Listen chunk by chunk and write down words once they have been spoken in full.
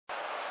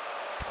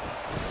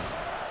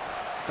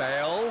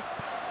Bale.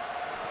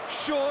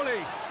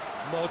 Surely.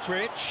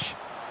 Modric.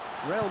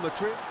 Real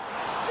Madrid.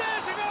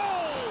 There's a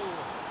goal!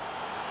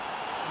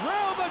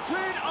 Real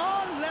Madrid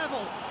are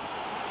level.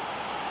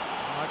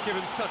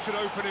 Given such an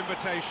open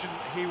invitation,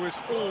 he was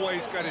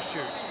always going to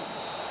shoot.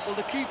 Well,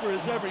 the keeper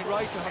has every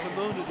right to have a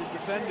moan at his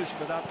defenders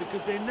for that,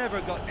 because they never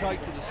got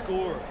tight to the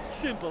score.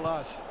 Simple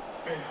as.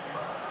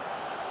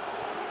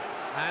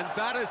 And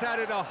that has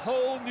added a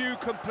whole new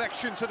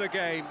complexion to the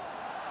game.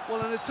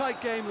 Well, in a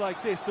tight game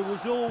like this, there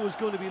was always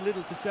going to be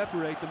little to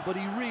separate them, but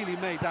he really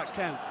made that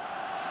count.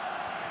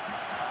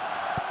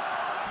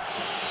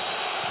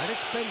 And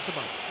it's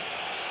Benzema.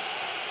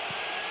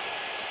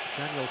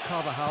 Daniel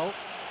Carvajal.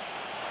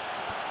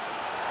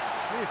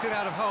 Clears it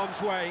out of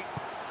harm's way.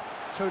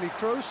 Toni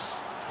Kroos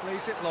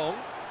plays it long.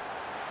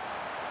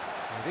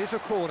 It is a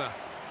corner.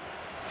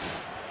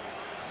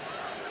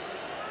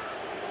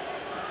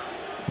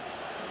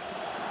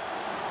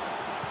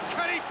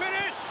 Can he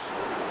finish?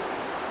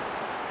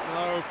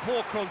 No,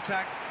 poor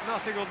contact,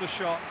 nothing on the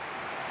shot.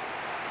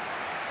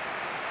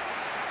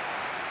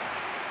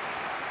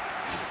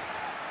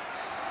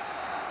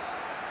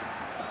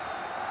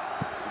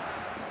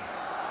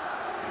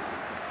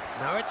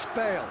 Now it's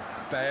Bale.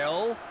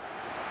 Bale.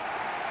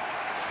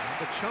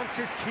 The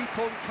chances keep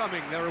on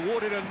coming. They're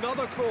awarded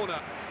another corner.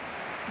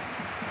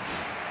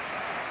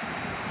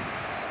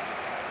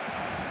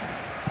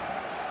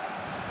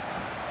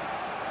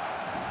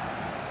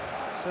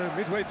 So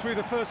midway through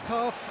the first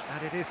half,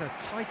 and it is a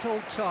tight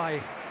old tie.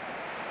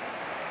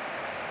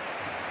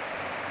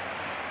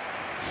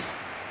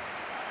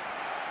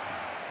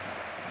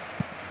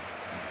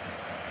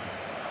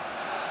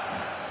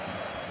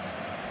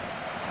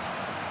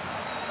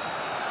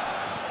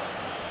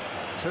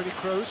 Toni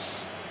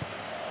Kroos.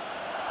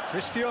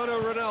 Cristiano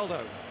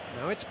Ronaldo.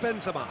 Now it's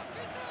Benzema.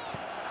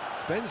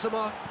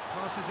 Benzema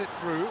passes it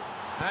through,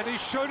 and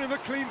he's shown him a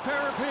clean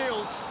pair of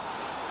heels.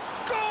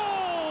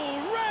 Goal!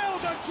 Real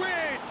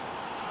Madrid!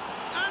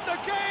 And the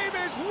game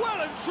is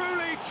well and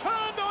truly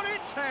turned on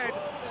its head.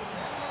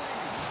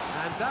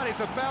 And that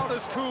is about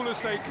as cool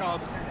as they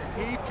come.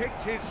 He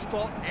picked his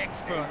spot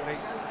expertly.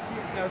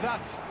 Now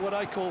that's what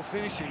I call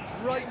finishing,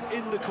 right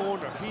in the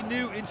corner. He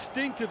knew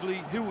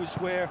instinctively who was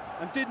where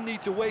and didn't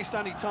need to waste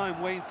any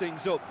time weighing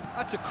things up.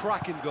 That's a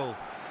cracking goal.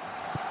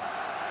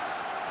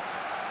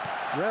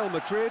 Real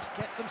Madrid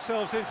get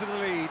themselves into the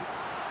lead.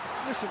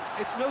 Listen,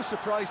 it's no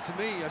surprise to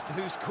me as to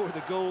who scored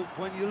the goal.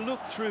 When you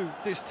look through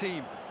this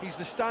team, he's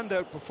the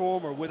standout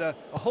performer with a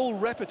whole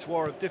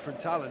repertoire of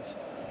different talents.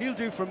 He'll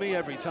do for me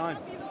every time.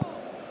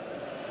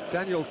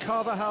 Daniel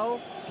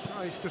Carvajal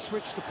tries to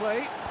switch the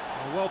play.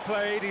 Well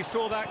played, he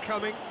saw that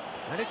coming.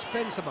 And it's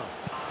Benzema.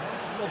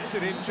 Lobs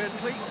it in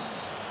gently.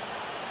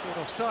 Caught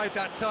offside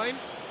that time.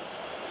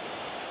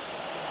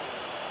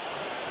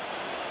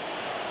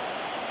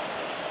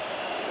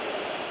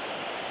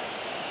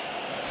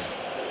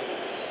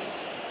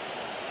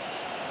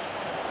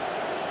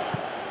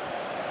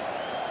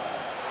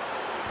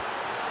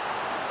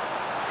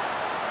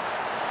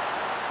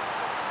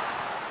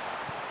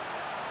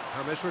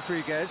 James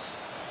Rodriguez.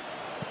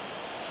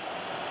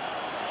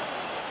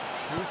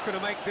 Who's going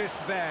to make this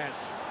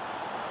theirs?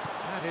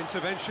 That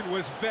intervention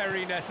was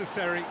very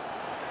necessary.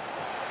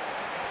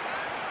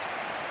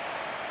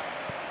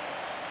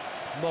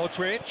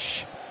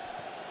 Modric.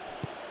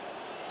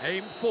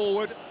 Aim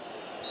forward.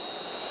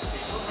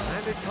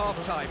 And it's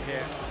half-time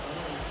here.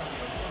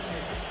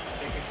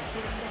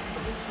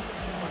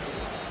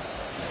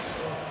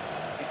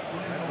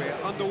 And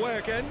we're underway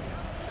again.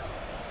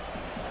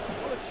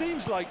 Well, it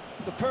seems like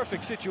the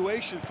perfect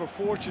situation for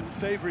fortune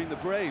favouring the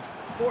brave.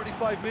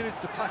 45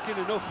 minutes to pack in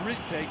enough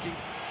risk-taking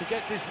to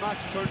get this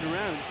match turned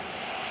around.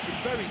 It's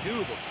very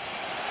doable.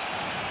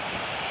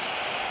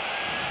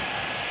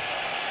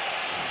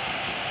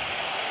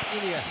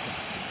 Iniesta.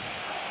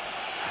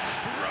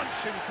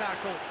 Crunching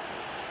tackle.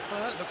 Well,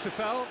 that looks a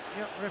foul.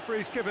 Yep,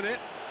 referee's given it.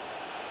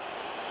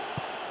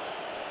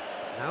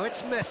 Now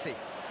it's Messi.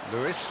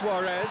 Luis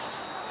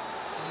Suarez.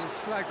 He's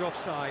flagged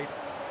offside.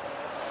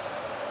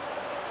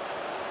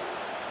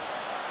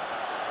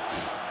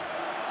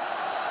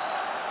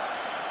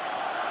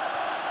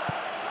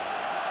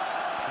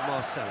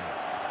 Marcelo.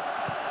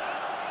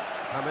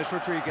 James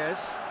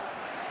Rodriguez.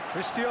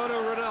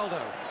 Cristiano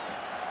Ronaldo.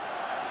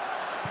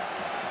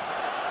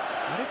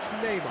 And it's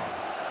Neymar.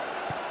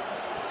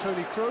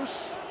 Toni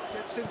Kroos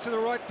gets into the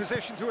right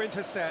position to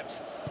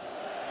intercept.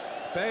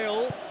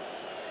 Bale.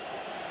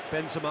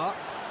 Benzema.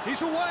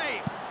 He's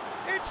away!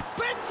 It's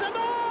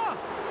Benzema!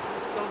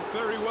 He's done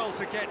very well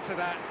to get to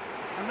that.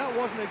 And that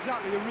wasn't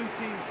exactly a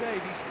routine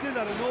save. He still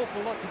had an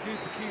awful lot to do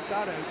to keep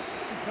that out.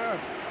 Superb.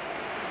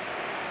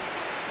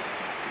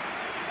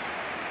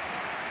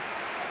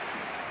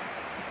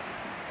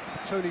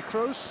 Toni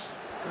Kroos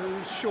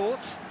goes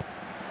short.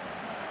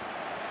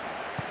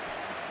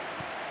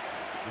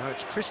 Now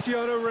it's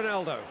Cristiano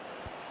Ronaldo.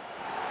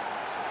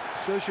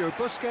 Sergio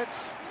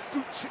Busquets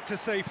boots it to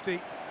safety.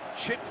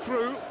 Chip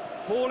through,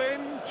 ball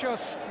in,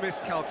 just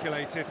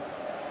miscalculated.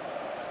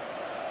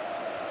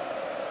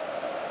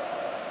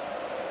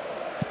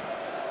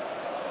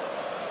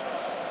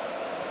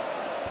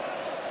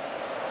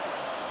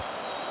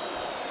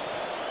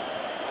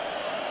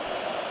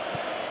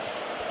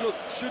 Look,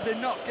 should they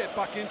not get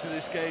back into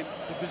this game,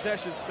 the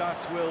possession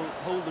stats will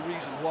hold the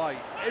reason why.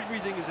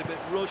 Everything is a bit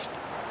rushed,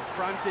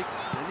 frantic.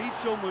 They need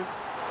someone.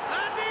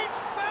 And he's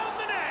found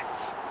the net!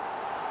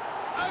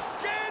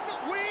 Again,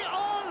 we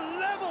are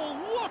level.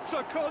 What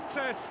a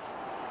contest!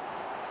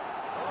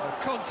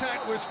 The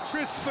contact was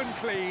crisp and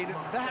clean.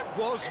 That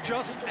was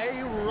just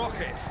a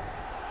rocket.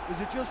 Is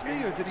it just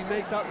me, or did he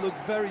make that look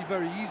very,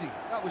 very easy?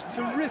 That was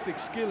terrific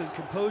skill and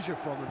composure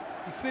from him.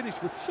 He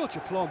finished with such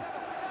aplomb.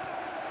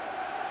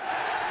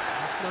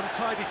 It's an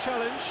untidy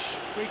challenge.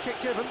 Free kick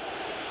given.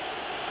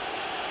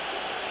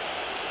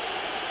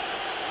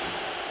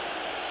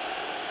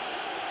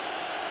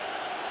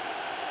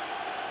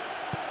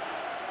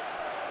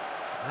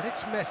 And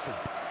it's Messi.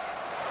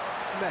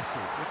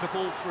 Messi with the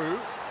ball through.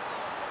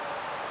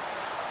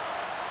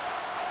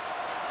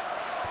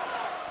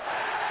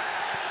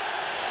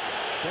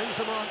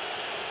 Benzema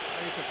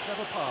plays a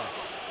clever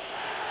pass.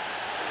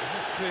 And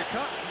that's clear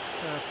cut.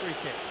 It's a free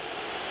kick.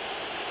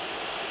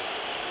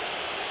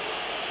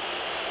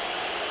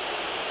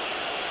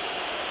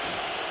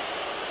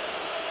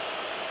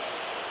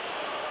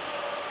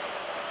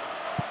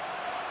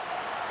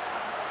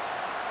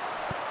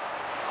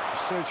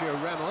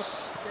 Sergio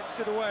Ramos gets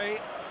it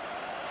away.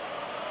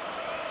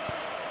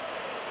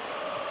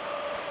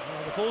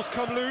 Well, the ball's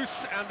come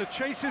loose and the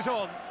chase is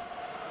on.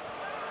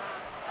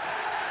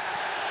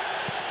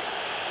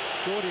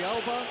 Jordi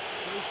Alba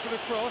goes for the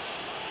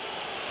cross.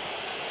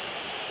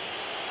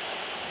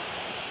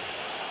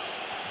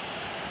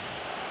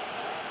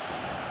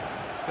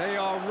 They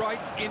are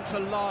right into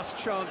last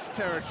chance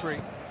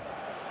territory.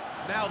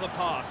 Now the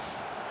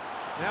pass.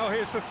 Now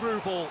here's the through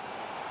ball.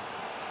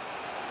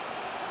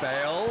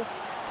 Bale.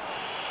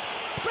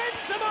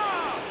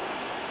 Benzema!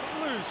 It's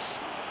come loose.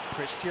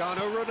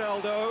 Cristiano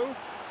Ronaldo.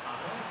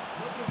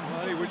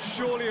 Well, he would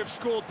surely have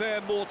scored there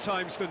more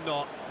times than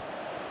not.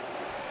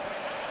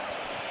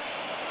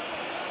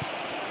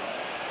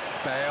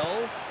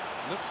 Bale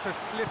looks to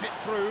slip it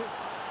through.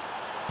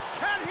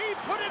 Can he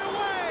put it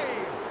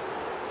away?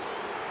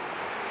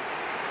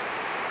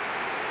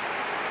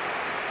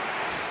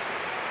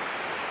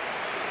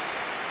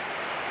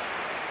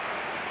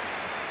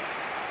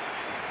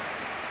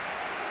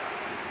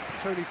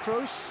 Toni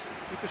Kroos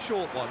with the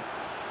short one.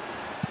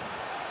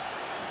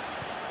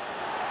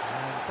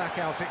 And back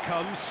out it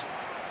comes.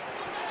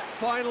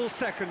 Final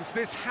seconds,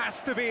 this has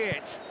to be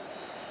it.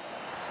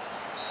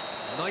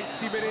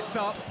 90 minutes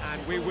up,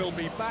 and we will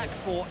be back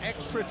for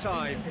extra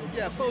time.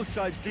 Yeah, both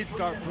sides did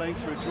start playing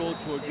for a draw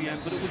towards the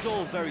end, but it was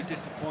all very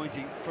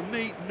disappointing. For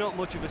me, not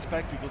much of a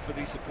spectacle for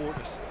these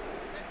supporters.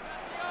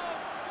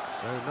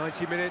 So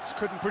 90 minutes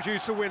couldn't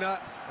produce a winner,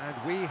 and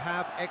we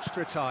have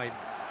extra time.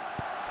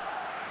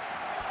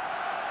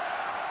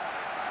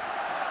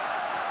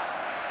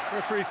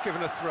 Referee's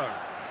given a throw.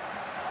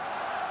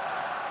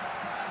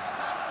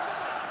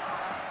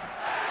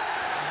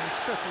 And he's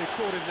certainly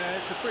caught him there.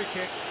 It's a free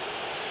kick.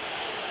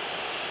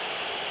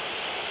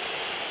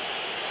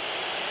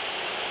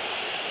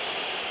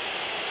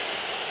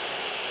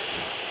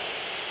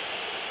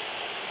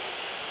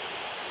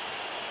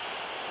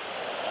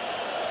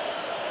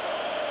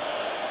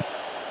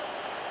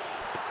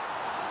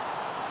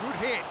 Good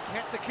hit,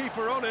 kept the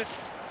keeper honest.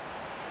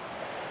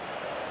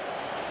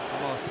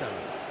 Marcelo.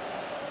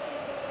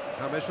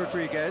 James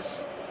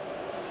Rodriguez.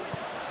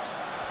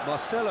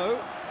 Marcelo.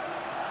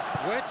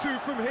 Where to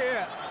from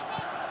here?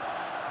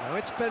 Now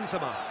it's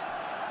Benzema.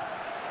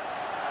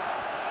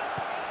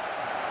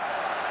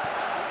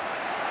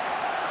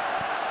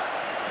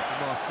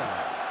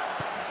 Marcelo.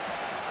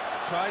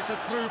 Tries a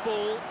through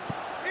ball.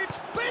 It's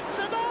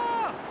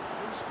Benzema!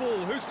 Loose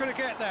ball, who's going to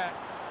get there?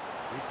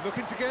 He's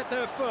looking to get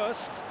there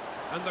first.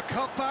 And the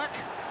cutback.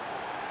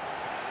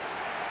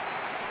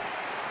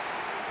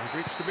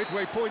 We've reached the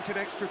midway point in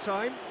extra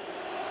time.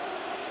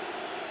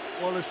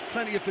 Well, there's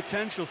plenty of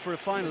potential for a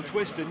final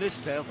twist in this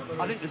tale.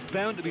 I think there's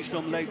bound to be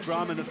some late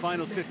drama in the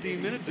final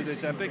 15 minutes of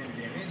this epic.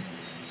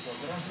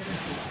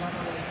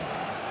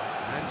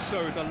 And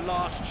so the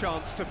last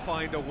chance to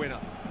find a winner.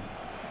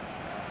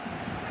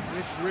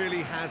 This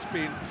really has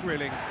been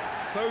thrilling.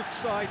 Both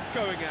sides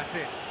going at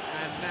it,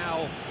 and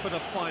now for the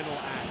final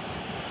act.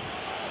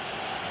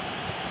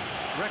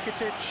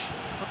 Rakitic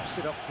pumps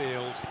it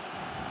upfield.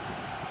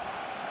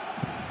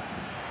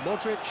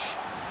 Modric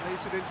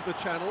plays it into the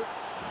channel.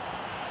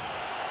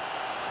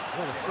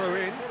 What a throw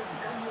in.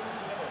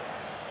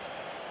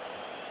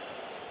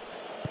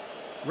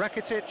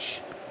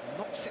 Rakitic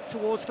knocks it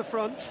towards the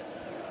front.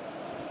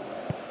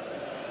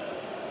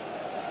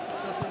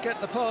 Doesn't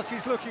get the pass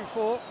he's looking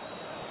for.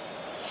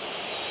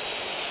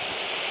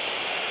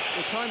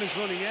 Well, time is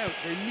running out.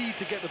 They need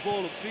to get the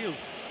ball upfield.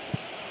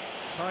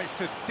 Tries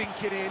to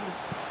dink it in.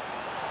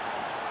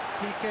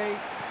 Piqué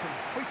can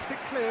hoist it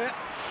clear.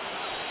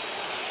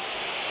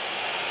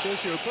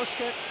 Sergio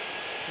Busquets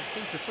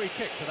concedes a free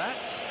kick for that.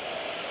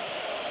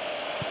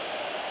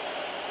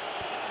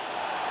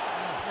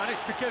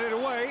 Managed to get it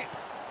away.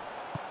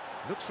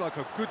 Looks like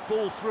a good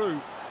ball through.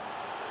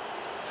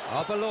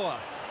 Arbeloa.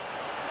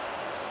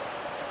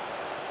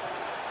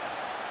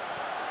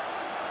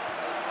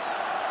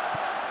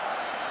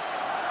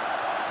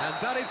 And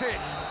that is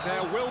it.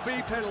 There will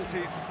be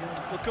penalties.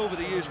 Look, over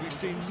the years, we've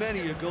seen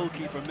many a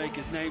goalkeeper make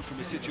his name from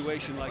a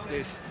situation like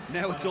this.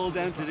 Now it's all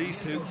down to these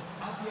two.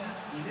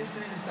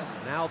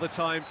 Now the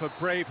time for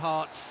brave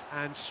hearts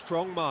and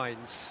strong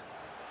minds.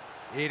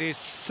 It is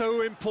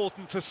so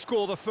important to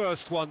score the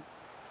first one.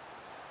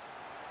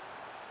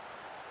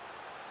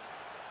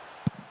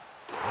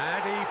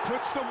 And he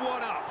puts them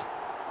one up.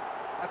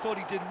 I thought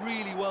he did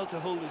really well to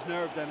hold his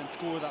nerve then and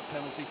score that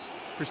penalty.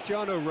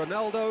 Cristiano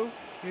Ronaldo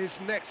is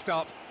next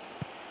up.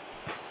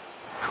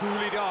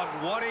 Coolly done,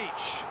 one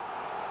each.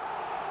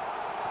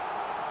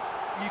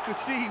 You could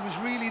see he was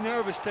really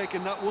nervous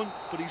taking that one,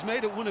 but he's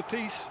made it one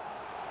apiece.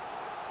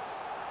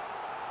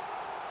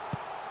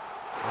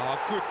 Oh,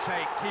 good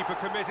take, keeper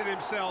committed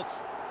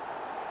himself.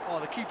 Oh,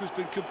 the keeper's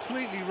been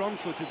completely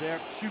wrong-footed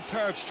there.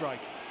 Superb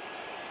strike.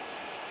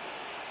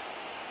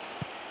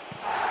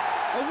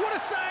 Oh, what a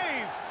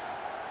save!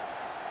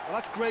 Well,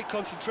 that's great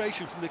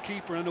concentration from the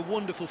keeper and a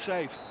wonderful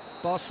save.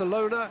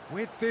 Barcelona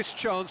with this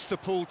chance to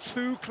pull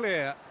two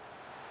clear.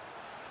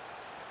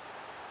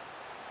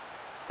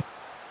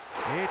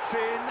 It's in,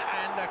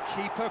 and the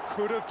keeper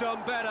could have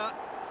done better.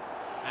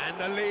 And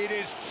the lead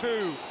is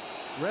 2.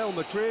 Real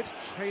Madrid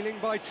trailing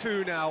by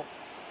 2 now.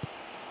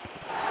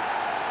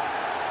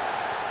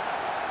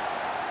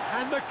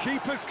 And the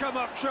keeper's come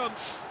up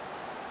trumps.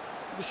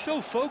 He was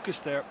so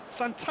focused there.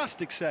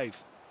 Fantastic save.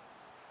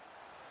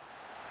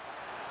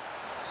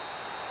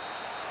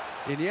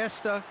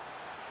 Iniesta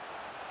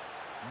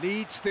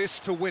needs this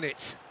to win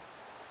it.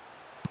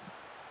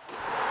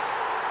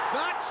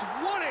 That's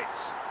won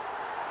it!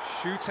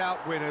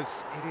 Shootout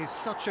winners. It is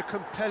such a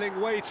compelling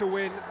way to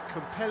win,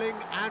 compelling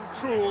and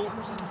cruel.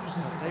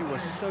 But they were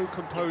so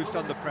composed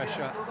under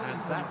pressure,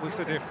 and that was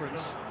the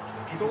difference.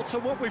 Thoughts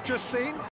on what we've just seen?